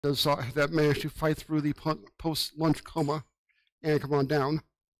that managed to fight through the post-lunch coma and come on down.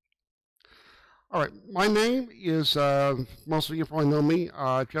 All right, my name is, most of you probably know me,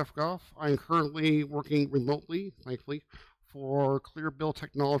 Jeff Goff. I'm currently working remotely, thankfully, for Clearbill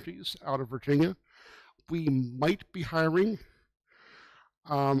Technologies out of Virginia. We might be hiring.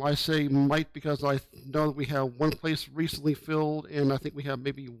 I say might because I know that we have one place recently filled, and I think we have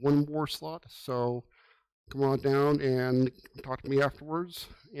maybe one more slot. So come on down and talk to me afterwards,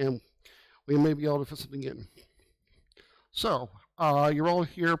 and we may be able to fit something in. So you're all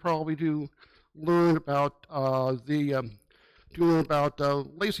here probably to learn about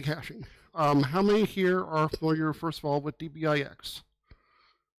lazy caching. How many here are familiar, first of all, with DBIx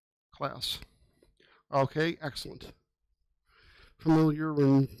class? Okay, excellent. Familiar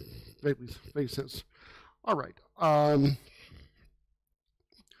and makes sense. All right.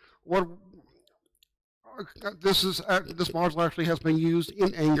 This module actually has been used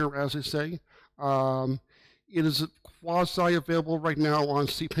in anger, as they say. It is quasi available right now on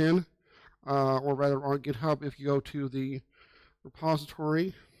CPAN, or rather on GitHub. If you go to the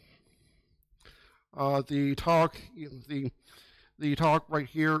repository, the talk right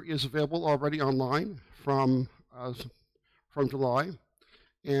here is available already online from July,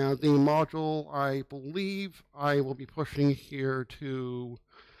 and the module I believe I will be pushing here to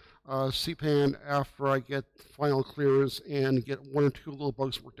CPAN after I get final clearance and get one or two little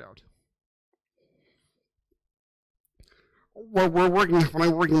bugs worked out. What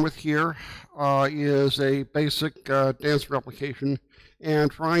I'm working with here is a basic dancer application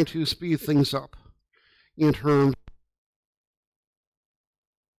and trying to speed things up in terms.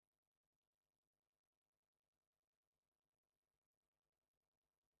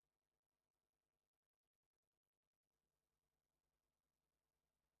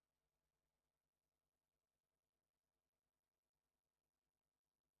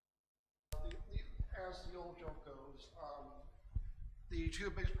 As the old joke goes, the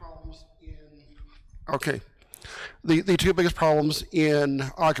two biggest problems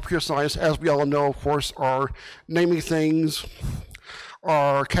in computer science, as we all know, of course, are naming things,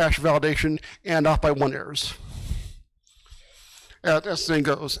 are cache validation, and off-by-one errors. As the thing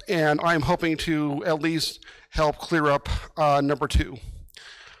goes, and I'm hoping to at least help clear up number 2,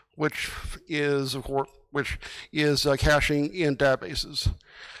 which is caching in databases,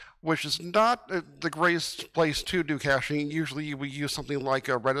 which is not the greatest place to do caching. Usually we use something like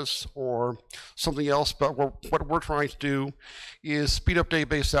Redis or something else, but what we're trying to do is speed up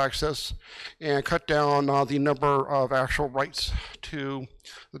database access and cut down the number of actual writes to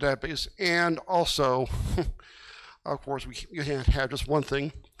the database. And also, of course, you can't have just one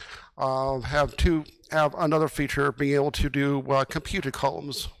thing. Have another feature, being able to do computed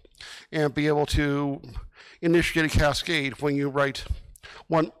columns and be able to initiate a cascade when you write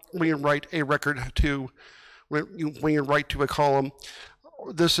a record to when you write to a column.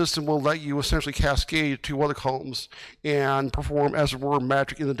 This system will let you essentially cascade to other columns and perform, as it were,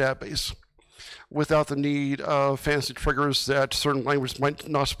 magic in the database without the need of fancy triggers that certain languages might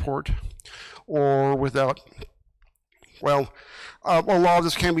not support, or without, well, a lot of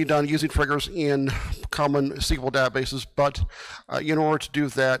this can be done using triggers in common SQL databases, but in order to do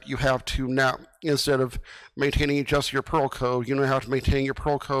that, you have to now, instead of maintaining just your Perl code, you now have to maintain your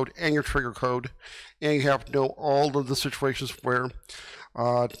Perl code and your trigger code, and you have to know all of the situations where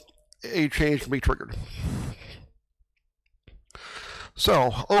a change can be triggered.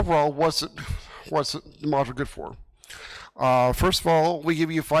 So overall, what's the module good for? First of all, we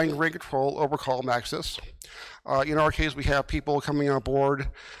give you fine-grained control over column access. In our case, we have people coming on board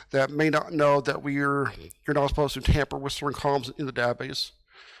that may not know that you're not supposed to tamper with certain columns in the database.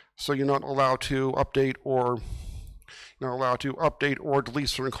 So you're not allowed to update or delete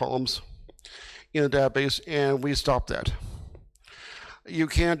certain columns in the database, and we stop that. You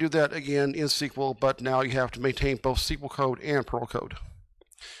can do that again in SQL, but now you have to maintain both SQL code and Perl code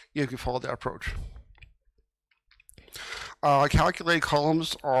if you follow that approach. Calculated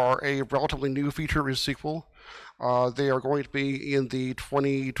columns are a relatively new feature in SQL. They are going to be in the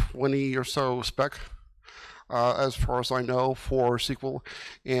 2020 or so spec, as far as I know, for SQL.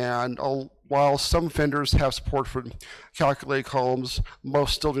 And while some vendors have support for calculated columns,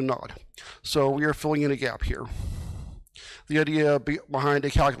 most still do not. So we are filling in a gap here. The idea behind a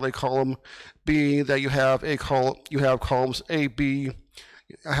calculated column being that you have columns A, B,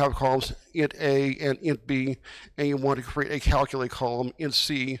 have columns int A and int B, and you want to create a calculate column int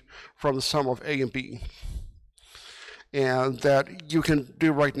C from the sum of A and B. And that you can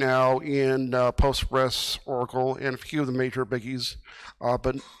do right now in Postgres, Oracle, and a few of the major biggies,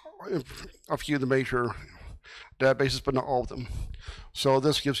 but a few of the major databases, but not all of them. So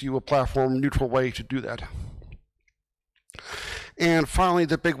this gives you a platform-neutral way to do that. And finally,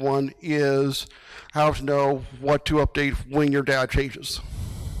 the big one is how to know what to update when your data changes.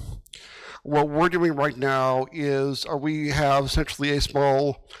 What we're doing right now is we have essentially a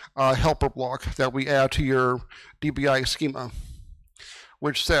small helper block that we add to your DBIC schema,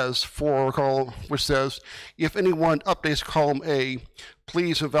 which says if anyone updates column A,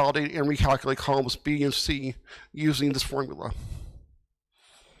 please invalidate and recalculate columns B and C using this formula.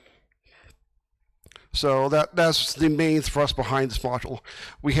 So that's the main thrust behind this module.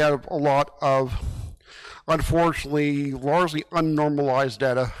 We have a lot of, unfortunately, largely unnormalized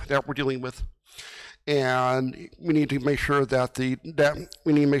data that we're dealing with, and we need to make sure that the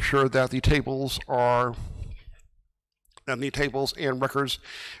tables and records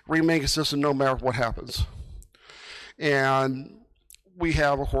remain consistent no matter what happens. And we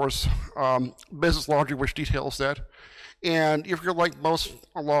have, of course, business logic, which details that. And if you're like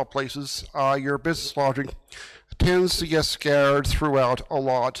a lot of places, your business logic tends to get scattered throughout a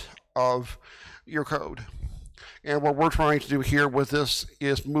lot of your code. And what we're trying to do here with this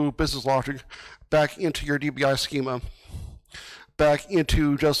is move business logic back into your DBI schema, back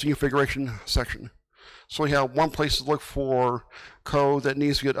into just the configuration section. So we have one place to look for code that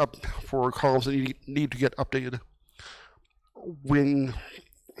needs to get for columns that need to get updated when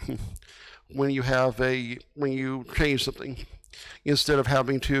you change something, instead of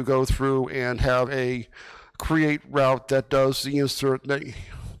having to go through and have a create route that does the insert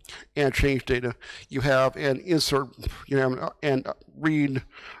and change data. You have an insert, and read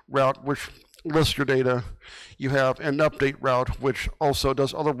route which lists your data. You have an update route which also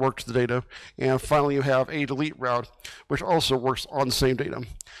does other work to the data, and finally you have a delete route which also works on the same data.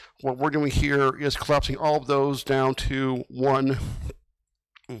 What we're doing here is collapsing all of those down to one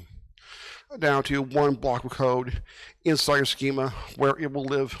block of code inside your schema where it will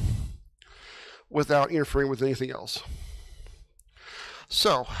live without interfering with anything else.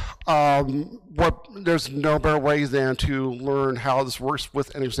 So there's no better way than to learn how this works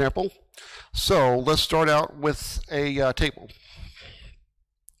with an example. So let's start out with a table.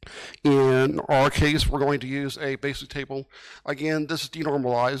 In our case, we're going to use a basic table. Again, this is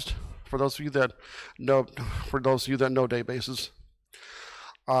denormalized for those of you that know databases.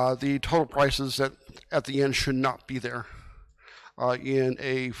 The total prices at the end should not be there in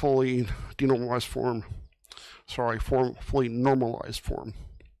a fully denormalized form. Fully normalized form.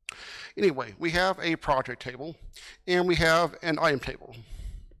 Anyway, we have a project table and we have an item table.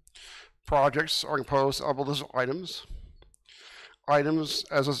 Projects are composed of a list of items. Items,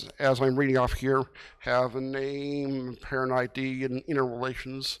 as I'm reading off here, have a name, parent ID, and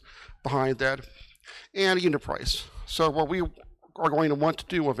interrelations behind that, and a unit price. So what we are going to want to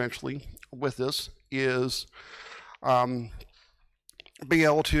do eventually with this is be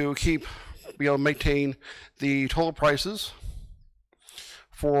able to maintain the total prices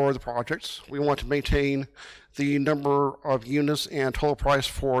for the projects. We want to maintain the number of units and total price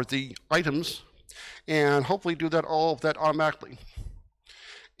for the items, and hopefully do all of that automatically.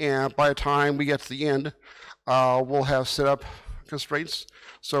 And by the time we get to the end, we'll have set up constraints.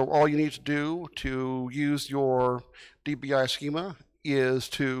 So all you need to do to use your DBI schema is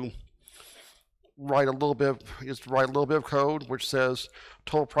to write a little bit of code which says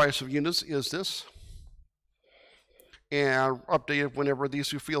total price of units is this, and update it whenever these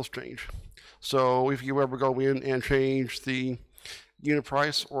two fields change. So if you ever go in and change the unit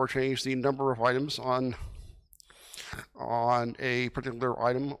price or change the number of items on a particular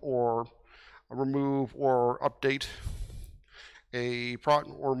item, or remove or update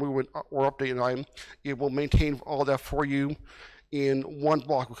update an item, it will maintain all that for you in one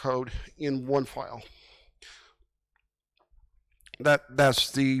block of code in one file.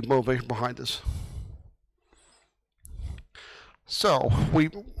 That's the motivation behind this. So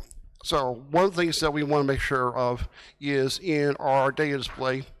one of the things that we want to make sure of is in our data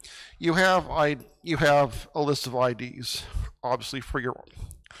display, you have a list of IDs, obviously for your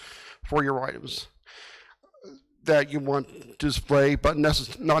items that you want to display, but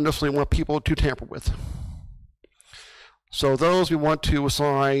not necessarily want people to tamper with. So those we want to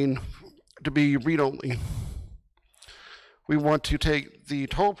assign to be read-only. We want to take the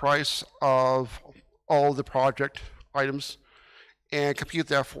total price of all the project items and compute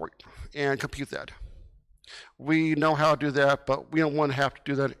that We know how to do that, but we don't want to have to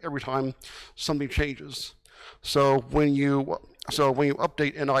do that every time something changes. So when you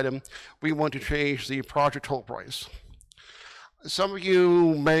update an item, we want to change the project total price. Some of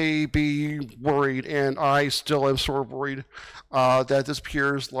you may be worried, and I still am sort of worried, that this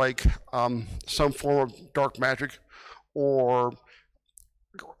appears like some form of dark magic or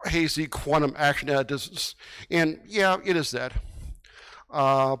hazy quantum action at a distance. And yeah, it is that.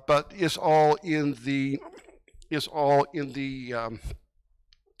 But it's all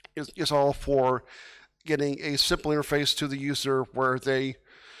for getting a simple interface to the user where they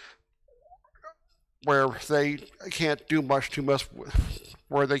can't do much to mess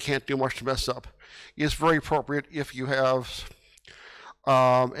up. It's very appropriate if you have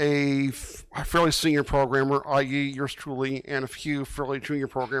a fairly senior programmer, i.e. yours truly, and a few fairly junior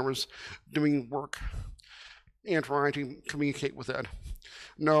programmers doing work and trying to communicate with that.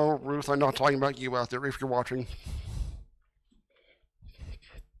 No, Ruth, I'm not talking about you out there if you're watching.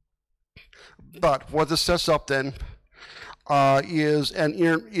 But what this sets up then is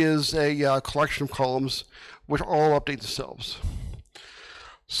a collection of columns which all update themselves.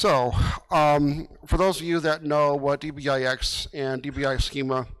 So, for those of you that know what DBIx and DBI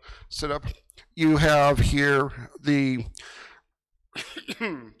schema set up, you have here the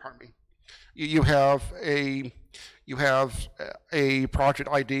pardon me. You have a project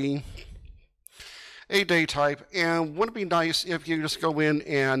ID, a date type, and wouldn't it be nice if you just go in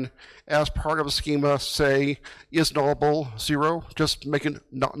and, as part of a schema, say is nullable 0, just make it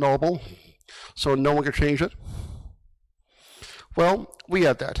not nullable, so no one can change it. Well, we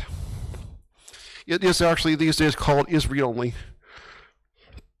add that. It is actually these days called is read only.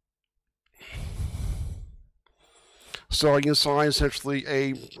 So you can sign essentially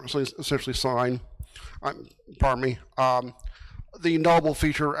pardon me. The nullable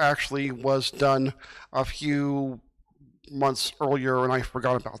feature actually was done a few months earlier, and I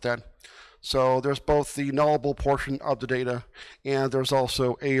forgot about that. So there's both the nullable portion of the data, and there's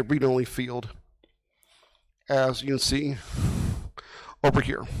also a read-only field, as you can see over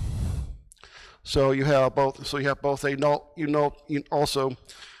here. So you have both. So you have both a null. You also,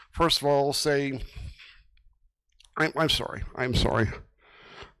 first of all, say. I'm sorry.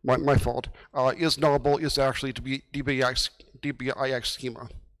 My fault. Is nullable is actually to be DBIx schema.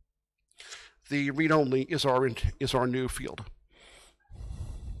 The read-only is our new field.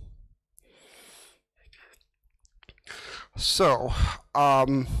 So,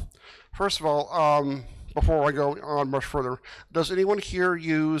 first of all, before I go on much further, does anyone here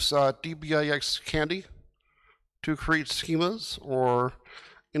use DBIx Candy to create schemas or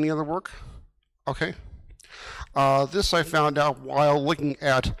any other work? Okay. This I found out while looking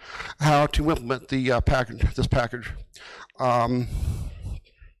at how to implement the this package.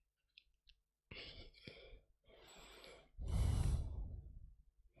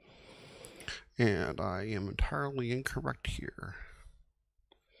 And I am entirely incorrect here.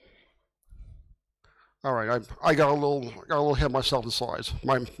 All right, I got a little ahead of myself in slides.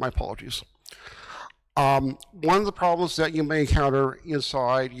 My apologies. One of the problems that you may encounter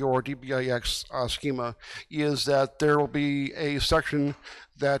inside your DBIx schema is that there will be a section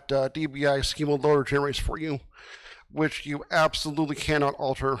that DBI schema loader generates for you, which you absolutely cannot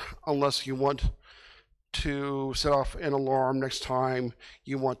alter unless you want to set off an alarm next time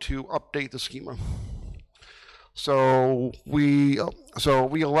you want to update the schema. So we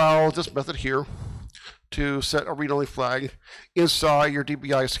allow this method here to set a read-only flag inside your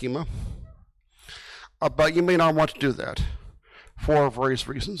DBI schema. But you may not want to do that for various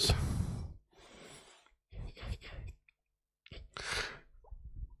reasons.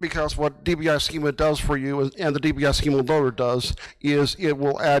 Because what DBI schema does for you, and the DBI schema loader does, is it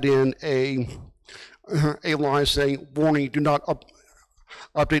will add in a line saying, warning, do not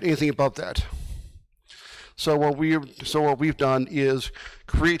update anything above that. So what we've done is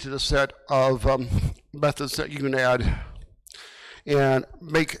created a set of methods that you can add and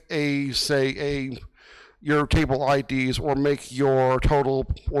make your table IDs, or make your total,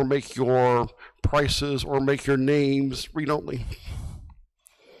 or make your prices, or make your names read-only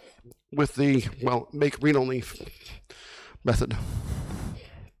with the, make read-only method.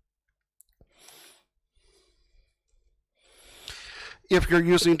 If you're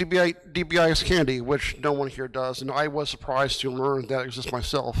using DBIx Candy, which no one here does, and I was surprised to learn that exists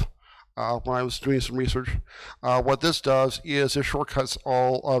myself when I was doing some research, what this does is it shortcuts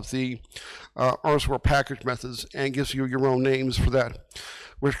all of the underscore package methods and gives you your own names for that,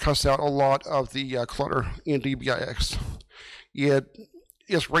 which cuts out a lot of the clutter in DBIx. It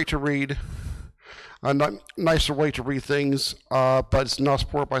is great to read, a nicer way to read things, but it's not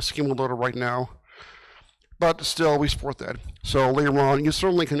supported by Schema Loader right now. But still, we support that. So later on, you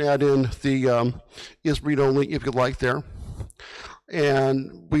certainly can add in the is read-only if you like there.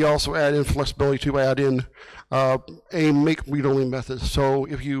 And we also add in flexibility to add in a make read-only method. So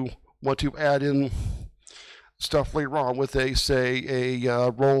if you want to add in stuff later on with a, say, a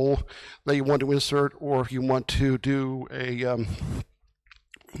role that you want to insert, or if you want to do a,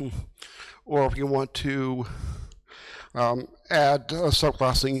 or if you want to add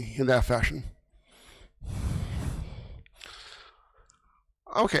subclassing in that fashion.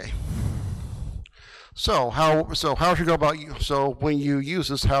 Okay. So how should you go about you? So when you use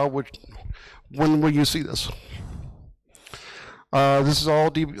this, when will you see this? This is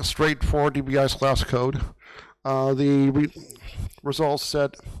all straightforward DBI's class code. The results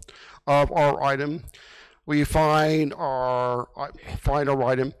set of our item. We find our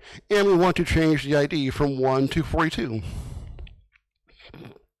item, and we want to change the ID from 1 to 42.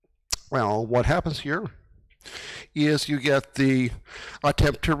 Well, what happens here is you get the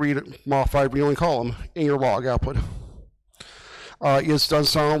attempt to read modified read-only column in your log output. It's done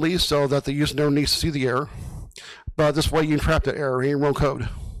silently so that the user never needs to see the error, but this way you can trap that error in your own code.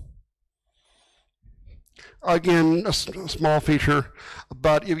 Again, a small feature,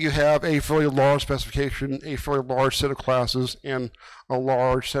 but if you have a fairly large specification, a fairly large set of classes, and a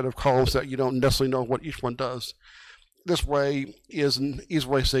large set of columns that you don't necessarily know what each one does, this way is an easy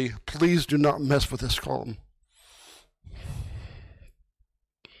way to say, please do not mess with this column.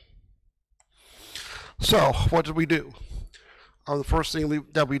 So, what did we do? The first thing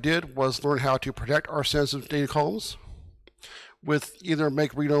that we did was learn how to protect our sensitive data columns with either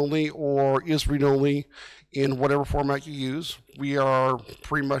make read-only or is read-only in whatever format you use. We are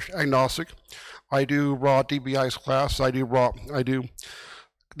pretty much agnostic. I do raw DBI's class. I do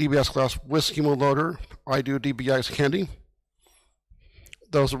DBI's class with schema loader. I do DBI's candy.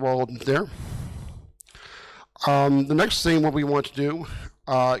 Those are all there. The next thing what we want to do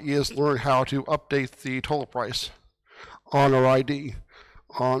is learn how to update the total price on our ID,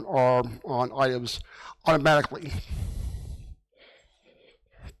 on items automatically.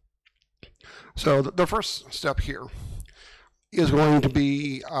 So the first step here is going to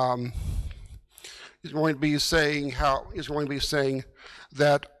be saying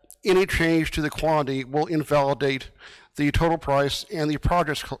that any change to the quantity will invalidate the total price and the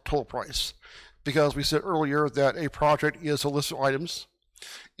project's total price, because we said earlier that a project is a list of items,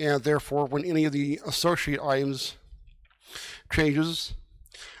 and therefore when any of the associate items changes,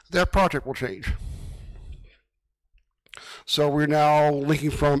 that project will change. So we're now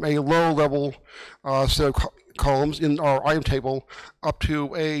linking from a low-level set of columns in our item table up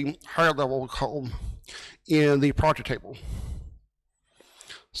to a higher-level column in the project table.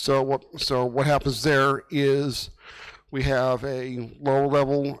 So what happens there is we have a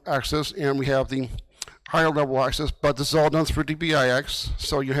lower-level access and we have the higher-level access, but this is all done through DBIx,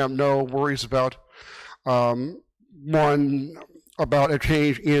 so you have no worries about a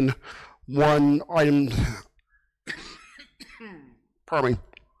change in one item. Pardon me.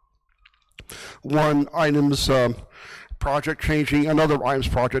 One item's project changing another item's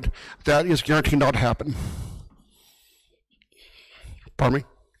project. That is guaranteed not to happen. Pardon me.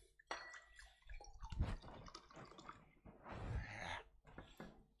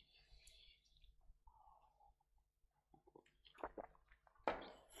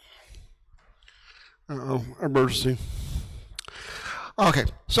 Uh-oh, emergency. Okay,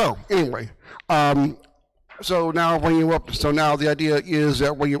 so anyway, so now the idea is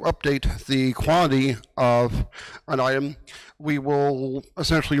that when you update the quantity of an item, we will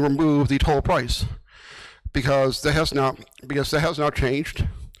essentially remove the total price because that has not changed.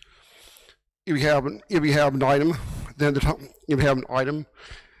 If you have an item, then if you have an item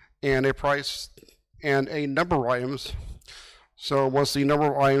and a price and a number of items. So once the number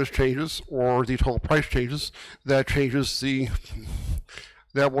of items changes or the total price changes, that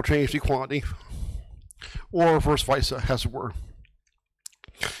will change the quantity, or vice versa, as it were.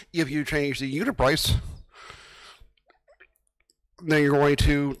 If you change the unit price, then you're going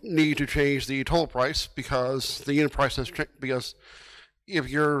to need to change the total price because the unit price has changed. Because if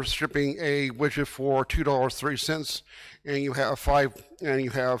you're shipping a widget for $2.30 and you have five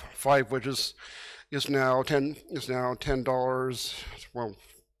widgets, is now $10. Well,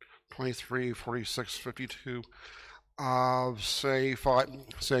 23, 46, 52. Say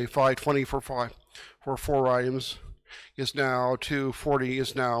 $5.20 for 4 items is now $2.40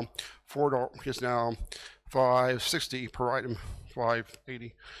 is now $4 is now $5.60 per item,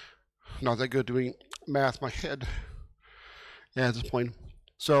 $5.80. Not that good doing math in my head at this point.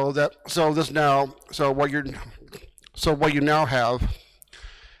 What you now have.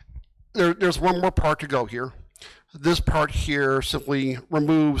 There's one more part to go here. This part here simply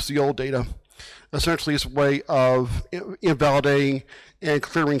removes the old data Essentially, it's a way of invalidating and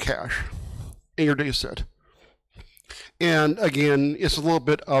clearing cache in your data set. And again, it's a little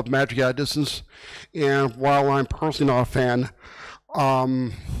bit of magic at a distance. And while I'm personally not a fan,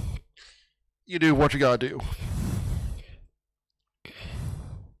 you do what you gotta do.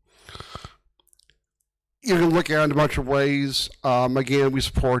 You can look at it in a bunch of ways. Again, we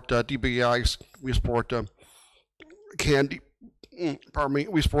support DBIx, we support Candy. Pardon me.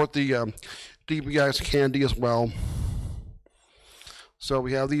 We support the DBIx Candy as well. So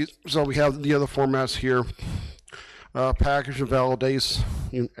we have these. So we have the other formats here. Package and validates.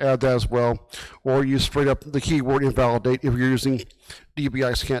 You can add that as well, or use straight up the keyword invalidate if you're using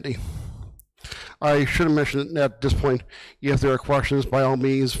DBIx Candy. I should have mentioned at this point, if there are questions, by all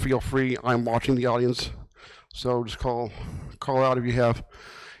means, feel free. I'm watching the audience. So just call out if you have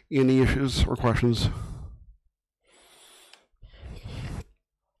any issues or questions.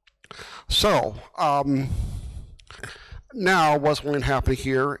 So now what's going to happen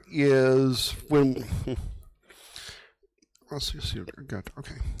here is when let's see what I got.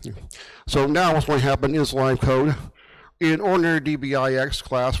 Okay. So now what's going to happen is live code. In ordinary DBIx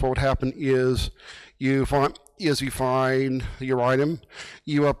class, what would happen is you find your item,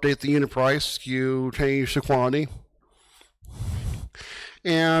 you update the unit price, you change the quantity,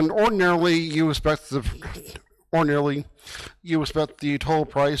 and ordinarily you expect the total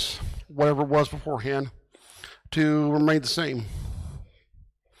price, whatever it was beforehand, to remain the same.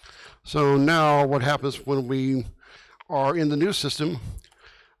 So now what happens when we are in the new system,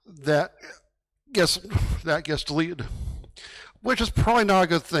 that gets deleted, which is probably not a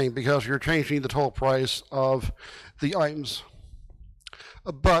good thing because you're changing the total price of the items.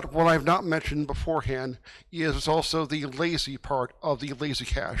 But what I've not mentioned beforehand is also the lazy part of the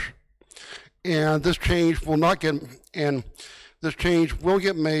LazyCache. And this change will not get, and this change will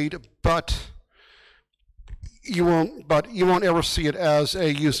get made, but you won't ever see it as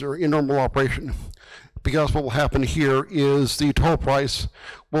a user in normal operation. Because what will happen here is the total price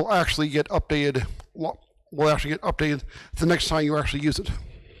will actually get updated the next time you actually use it.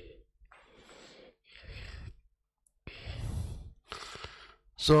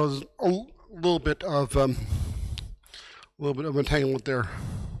 So there's a little bit of entanglement there.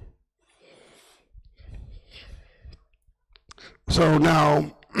 So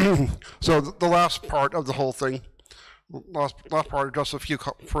now, so the last part of the whole thing, last part of just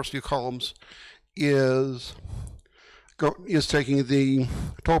first few columns, is taking the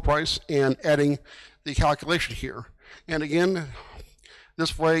total price and adding the calculation here. And again,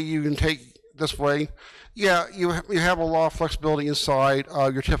 this way you can take this way. Yeah, you have a lot of flexibility inside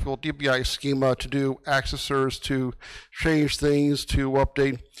your typical DBI schema to do accessors, to change things, to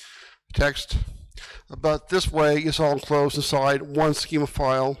update text. But this way, it's all enclosed inside one schema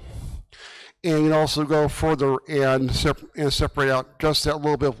file. And you can also go further and separate out just that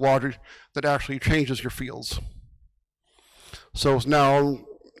little bit of logic that actually changes your fields. So it's now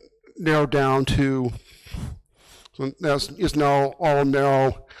narrowed down to, so it's now all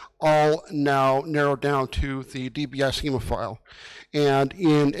now narrowed down to the DBI schema file. And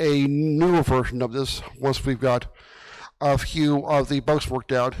in a newer version of this, once we've got a few of the bugs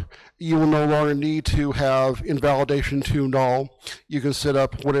worked out, you will no longer need to have invalidation to null. You can set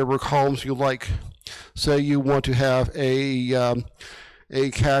up whatever columns you like. Say you want to have a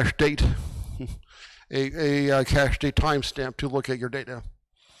cache date, a cache date timestamp to look at your data,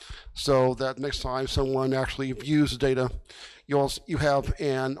 so that next time someone actually views the data, you have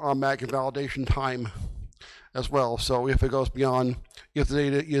an automatic invalidation time as well. So if it goes beyond, if the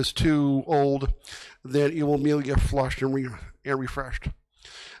data is too old, then it will immediately get flushed and refreshed.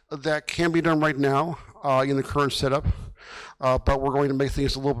 That can be done right now in the current setup, but we're going to make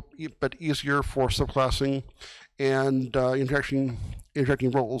things a little bit easier for subclassing and injecting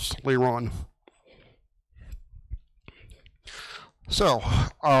roles later on. So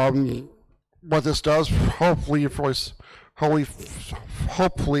what this does, hopefully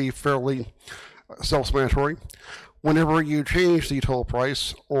fairly self-explanatory. Whenever you change the total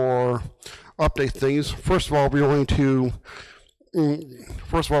price or update things, first of all, we're going to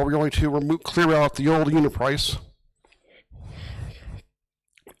clear out the old unit price,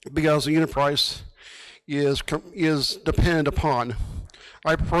 because the unit price is dependent upon.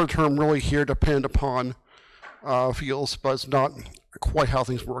 I prefer the term really here, dependent upon fields, but it's not quite how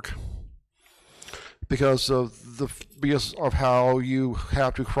things work, because of how you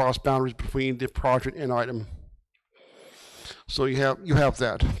have to cross boundaries between the project and item. So you have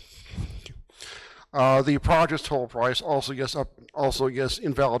that. The project's total price also gets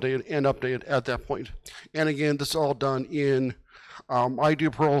invalidated and updated at that point. And again, this is all done in I do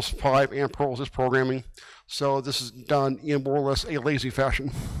Perl 5 and Perl 6 programming, so this is done in more or less a lazy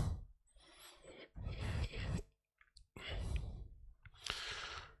fashion.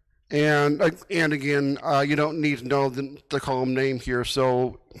 And again, you don't need to know the column name here,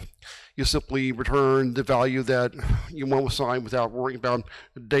 so you simply return the value that you want to assign without worrying about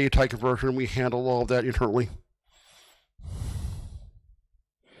data type conversion. We handle all of that internally.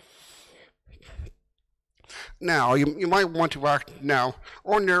 Now, you might want to act now.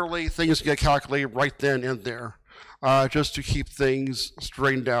 Ordinarily, things get calculated right then and there, just to keep things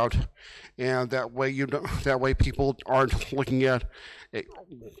straightened out, and that way people aren't looking at.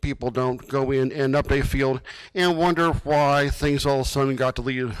 People don't go in and update a field and wonder why things all of a sudden got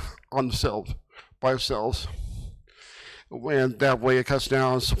deleted on themselves by themselves. And that way it cuts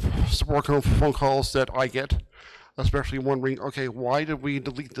down support phone calls that I get, especially wondering, okay, why did we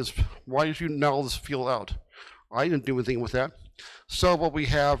delete this? Why did you null this field out? I didn't do anything with that. So what we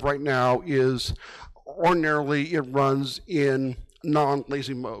have right now is ordinarily it runs in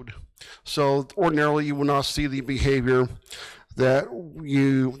non-lazy mode. So ordinarily you will not see the behavior that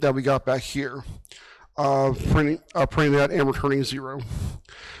we got back here, printing that and returning 0.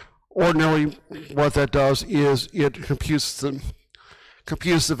 Ordinarily, what that does is it computes the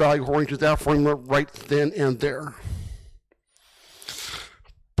value according to that formula right then and there.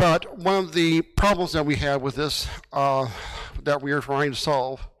 But one of the problems that we had with this that we are trying to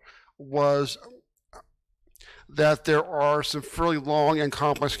solve was that there are some fairly long and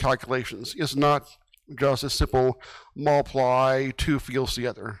complex calculations. It's not just a simple multiply two fields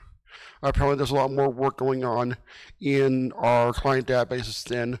together. Apparently there's a lot more work going on in our client databases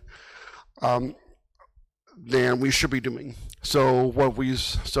than we should be doing. So what we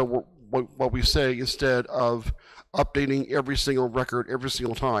say, instead of updating every single record every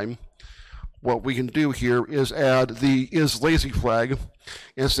single time, what we can do here is add the isLazy flag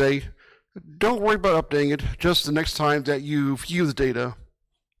and say, don't worry about updating it, just the next time that you view the data,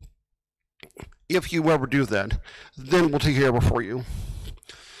 if you ever do that, then we'll take care of it for you.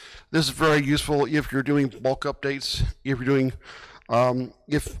 This is very useful if you're doing bulk updates, if you're doing,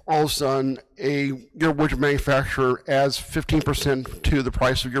 if all of a sudden your widget manufacturer adds 15% to the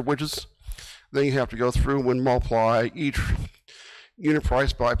price of your widgets, then you have to go through and multiply each unit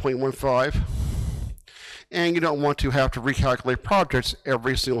price by 0.15. And you don't want to have to recalculate projects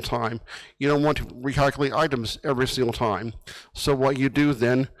every single time. You don't want to recalculate items every single time. So what you do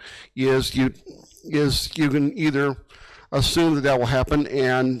then is you can either assume that will happen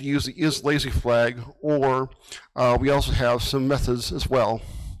and use the isLazy flag, or we also have some methods as well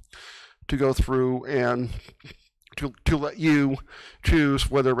to go through and to let you choose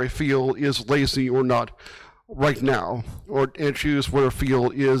whether a field is lazy or not right now, and choose whether a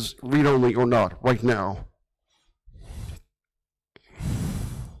field is read-only or not right now.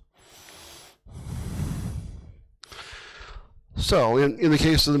 So in the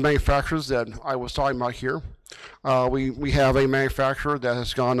case of the manufacturers that I was talking about here, we have a manufacturer that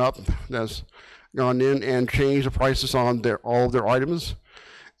has gone up, that's gone in and changed the prices on all of their items,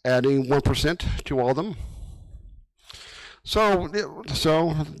 adding 1% to all of them. So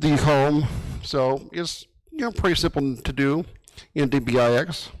the column, it's pretty simple to do in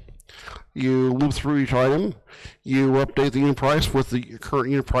DBIx. You loop through each item, you update the unit price with the current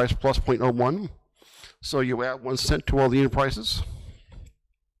unit price plus 0.01. So you add 1 cent to all the unit prices.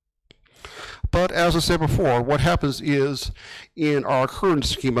 But as I said before, what happens is in our current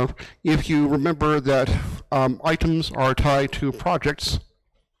schema, if you remember that items are tied to projects,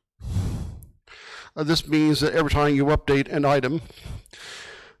 this means that every time you update an item,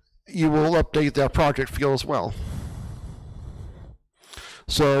 you will update that project field as well.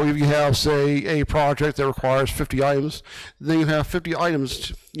 So if you have, say, a project that requires 50 items, then you have 50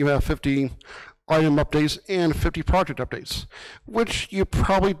 items, you have 50 item updates and 50 project updates, which you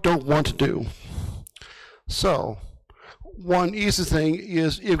probably don't want to do. So one easy thing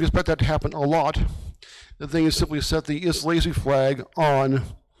is, if you expect that to happen a lot, the thing is simply set the isLazy flag on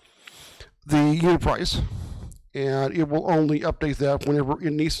the unit price, and it will only update that whenever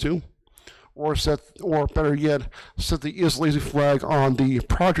it needs to, or better yet, set the isLazy flag on the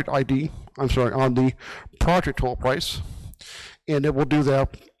project ID, on the project total price, and it will do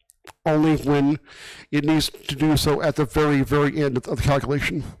that only when it needs to do so at the very, very end of the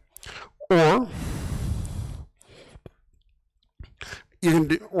calculation. Or you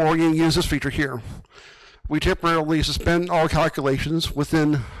can use this feature here. We temporarily suspend all calculations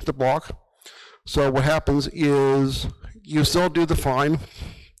within the block. So what happens is you still do the find,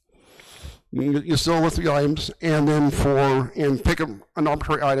 you still list the items, and then pick an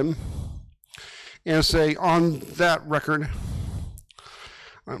arbitrary item and say on that record,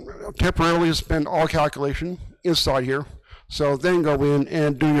 temporarily suspend all calculation inside here. So then go in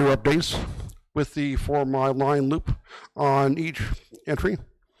and do your updates with the for my line loop on each entry.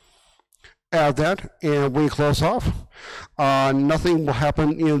 Add that, and when you close off, nothing will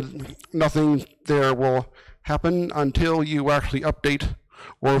happen. Nothing there will happen until you actually update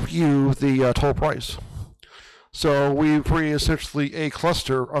or view the total price. So we've created essentially a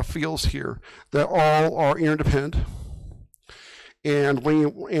cluster of fields here that all are interdependent. And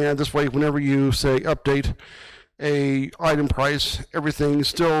this way, whenever you say update a item price, everything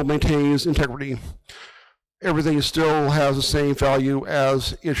still maintains integrity. Everything still has the same value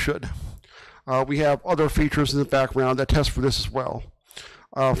as it should. We have other features in the background that test for this as well.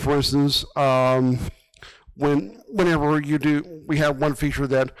 For instance, whenever you do, we have one feature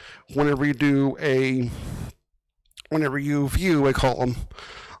that whenever you view a column,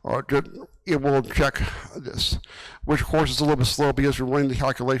 it will check this, which of course is a little bit slow because you're running the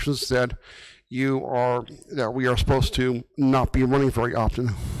calculations that we are supposed to not be running very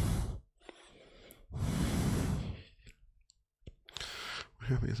often.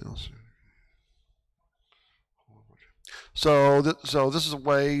 Anything else? So this is a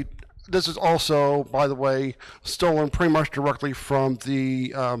way. This is also, by the way, stolen pretty much directly from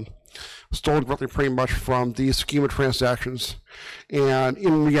the schema transactions. And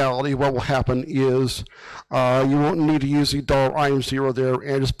in reality, what will happen is you won't need to use the $IM0 there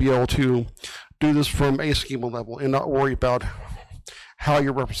and just be able to do this from a schema level and not worry about how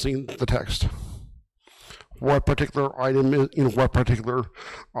you're representing the text. What particular item is in what particular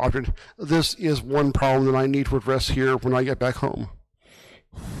object. This is one problem that I need to address here when I get back home.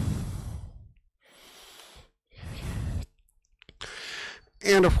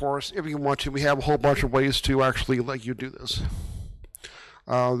 And of course, if you want to, we have a whole bunch of ways to actually let you do this.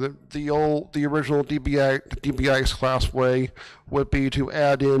 The original DBIx class way would be to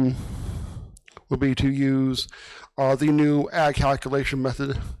use the new add calculation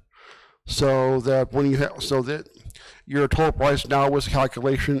method, so that your total price now is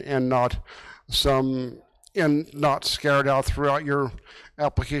calculation and not scattered out throughout your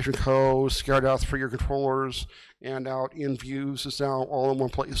application code, scattered out through your controllers, and out in views. It's now all in one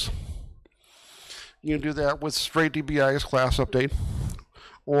place. You can do that with straight DBIx class update,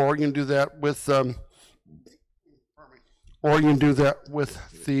 or you can do that with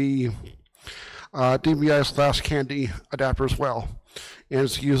the DBIx class candy adapter as well. And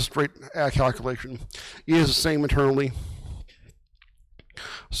it's used straight add calculation. It is the same internally,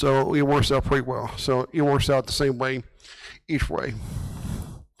 so it works out pretty well. So it works out the same way each way.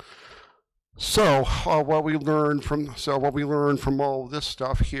 So what we learned from all this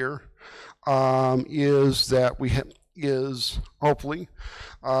stuff here is that hopefully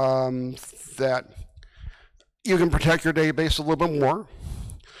that you can protect your database a little bit more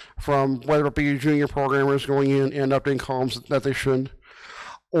from whether it be junior programmers going in and updating columns that they shouldn't,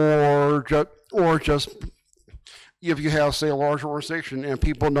 or just if you have, say, a large organization and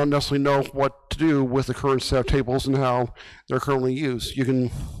people don't necessarily know what to do with the current set of tables and how they're currently used. You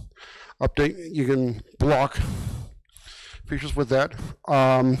can block features with that.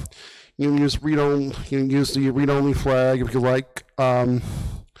 You can use the read-only flag if you like.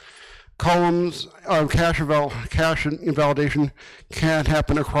 Columns cache invalidation can't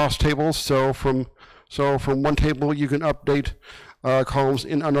happen across tables. So from one table you can update columns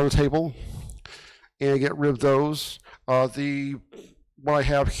in another table and get rid of those. What I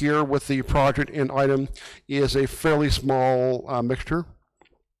have here with the project and item is a fairly small mixture.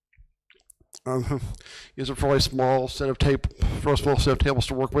 Is a fairly small set of tables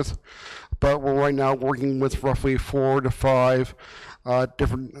to work with, but we're right now working with roughly 4 to 5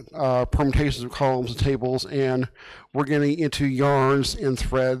 different permutations of columns and tables, and we're getting into yarns and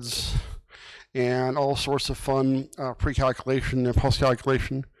threads and all sorts of fun pre-calculation and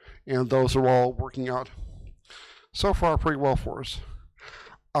post-calculation, and those are all working out so far pretty well for us.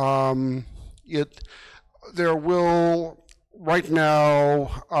 There will right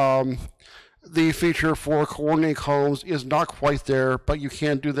now. The feature for coordinate columns is not quite there, but you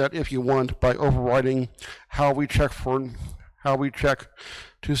can do that if you want by overriding how we check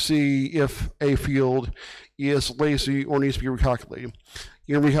to see if a field is lazy or needs to be recalculated.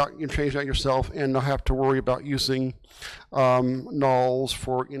 You can change that yourself and not have to worry about using nulls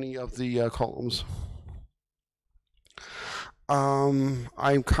for any of the columns.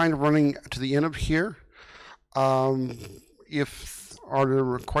 I'm kind of running to the end of here. Are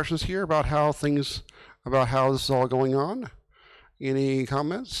there questions here about how this is all going on? Any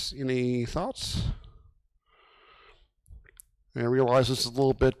comments? Any thoughts? I realize this is a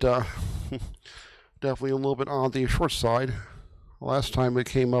little bit, definitely a little bit on the short side Last time it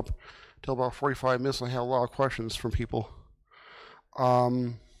came up till about 45 minutes, and I had a lot of questions from people.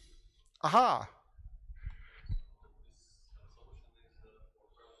 Aha!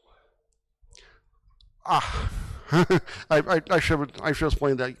 Ah, I should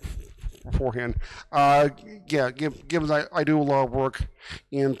explain that beforehand. Yeah, given that I do a lot of work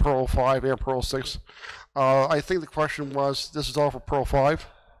in Perl 5 and Perl 6, I think the question was, this is all for Perl 5?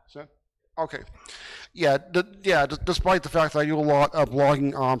 Is that? Okay. Yeah, despite the fact that I do a lot of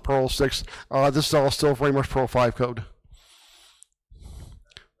blogging on Perl 6, this is all still very much Perl 5 code.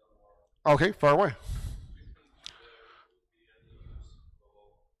 Okay, far away.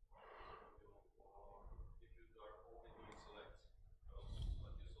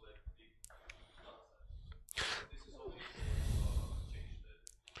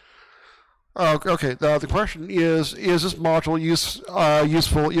 Okay, the question is this module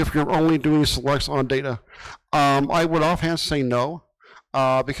useful if you're only doing selects on data? I would offhand say no,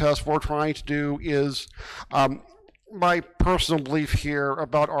 because what we're trying to do is, my personal belief here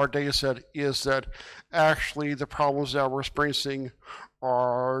about our data set is that actually the problems that we're experiencing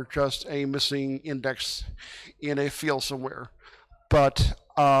are just a missing index in a field somewhere. But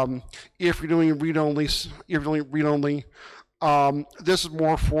if you're doing read-only, this is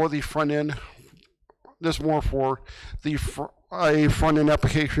more for the front end. This is more for a front end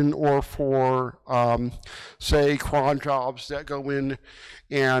application, or for say cron jobs that go in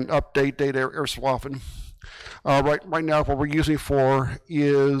and update data every so often. Right now, what we're using for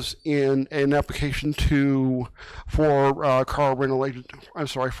is in an application for car rental agent. I'm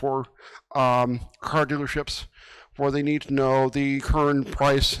sorry, for car dealerships, where they need to know the current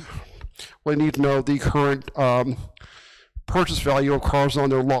price. They need to know the current purchase value of cars on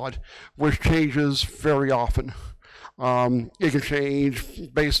their lot, which changes very often. It can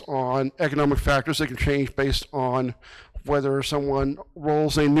change based on economic factors. It can change based on whether someone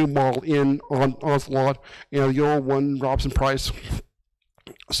rolls a new model in on the lot, and the old one drops in price.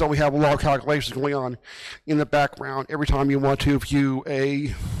 So we have a lot of calculations going on in the background every time you want to view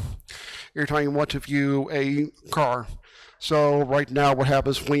a car. So right now, what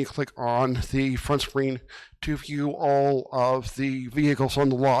happens when you click on the front screen to view all of the vehicles on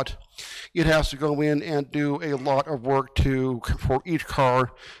the lot, it has to go in and do a lot of work for each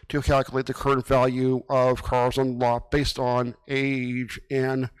car to calculate the current value of cars on the lot based on age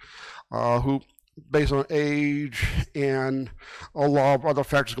and a lot of other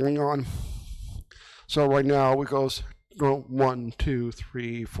factors going on. So right now it goes 1, 2,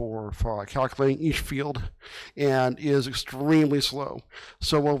 3, 4, 5, calculating each field, and is extremely slow.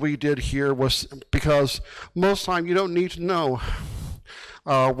 So what we did here was, because most time you don't need to know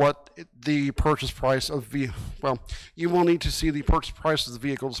what the purchase price of you will need to see the purchase price of the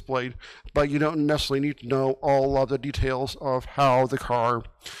vehicle displayed, but you don't necessarily need to know all of the details of what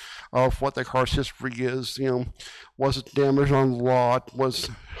the car's history is. Was it damaged on the lot?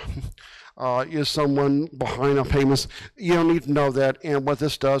 Is someone behind on payments? You don't need to know that, and what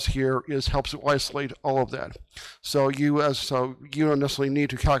this does here is helps you isolate all of that. So you don't necessarily need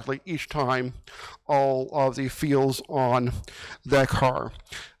to calculate each time all of the fields on that car.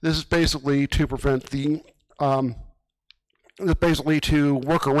 This is basically to prevent to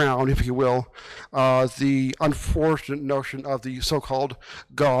work around, if you will, the unfortunate notion of the so-called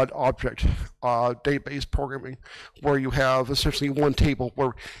God object database programming, where you have essentially one table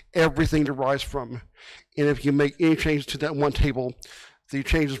where everything derives from, and if you make any changes to that one table, the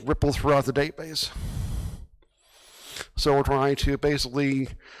changes ripple throughout the database. So we're trying to basically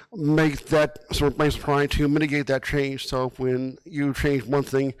mitigate that change. So when you change one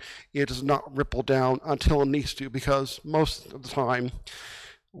thing, it does not ripple down until it needs to, because most of the time,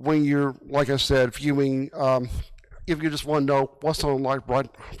 when you're, like I said, viewing, if you just want to know what's on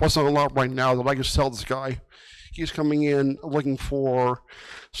the lot right now that I can sell this guy, he's coming in looking for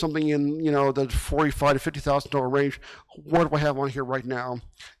something in the $45,000 to $50,000 range. What do I have on here right now?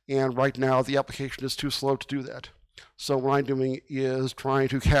 And right now, the application is too slow to do that. So what I'm doing is trying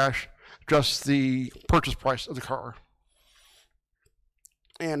to cache just the purchase price of the car.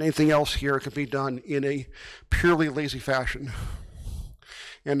 And anything else here can be done in a purely lazy fashion,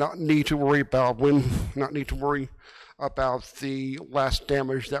 and not need to worry about the last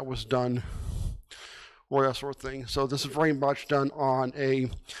damage that was done, or that sort of thing. So this is very much done on a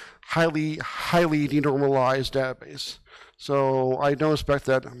highly denormalized database. So I don't expect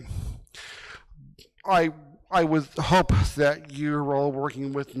that. I would hope that you're all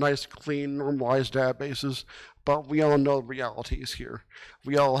working with nice, clean, normalized databases, but we all know the realities here.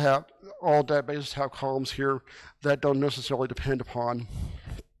 All databases have columns here that don't necessarily depend upon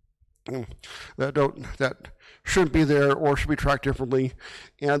that shouldn't be there or should be tracked differently.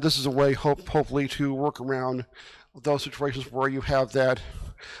 And this is a way, hopefully, to work around those situations where you have that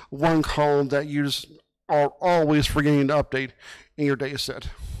one column that you just are always forgetting to update in your data set.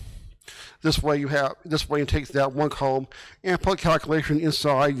 This way you take that one column and put calculation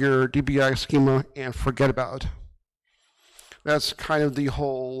inside your DBIC schema and forget about it. That's kind of the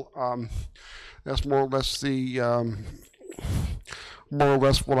whole. That's more or less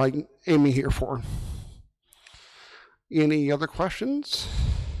what I'm aiming here for. Any other questions?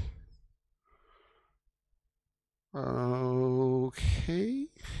 Okay.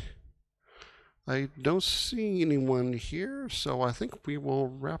 I don't see anyone here, so I think we will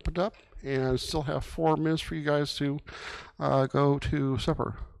wrap it up and still have 4 minutes for you guys to go to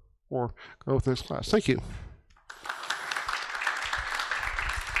supper or go to the next class. Thank you.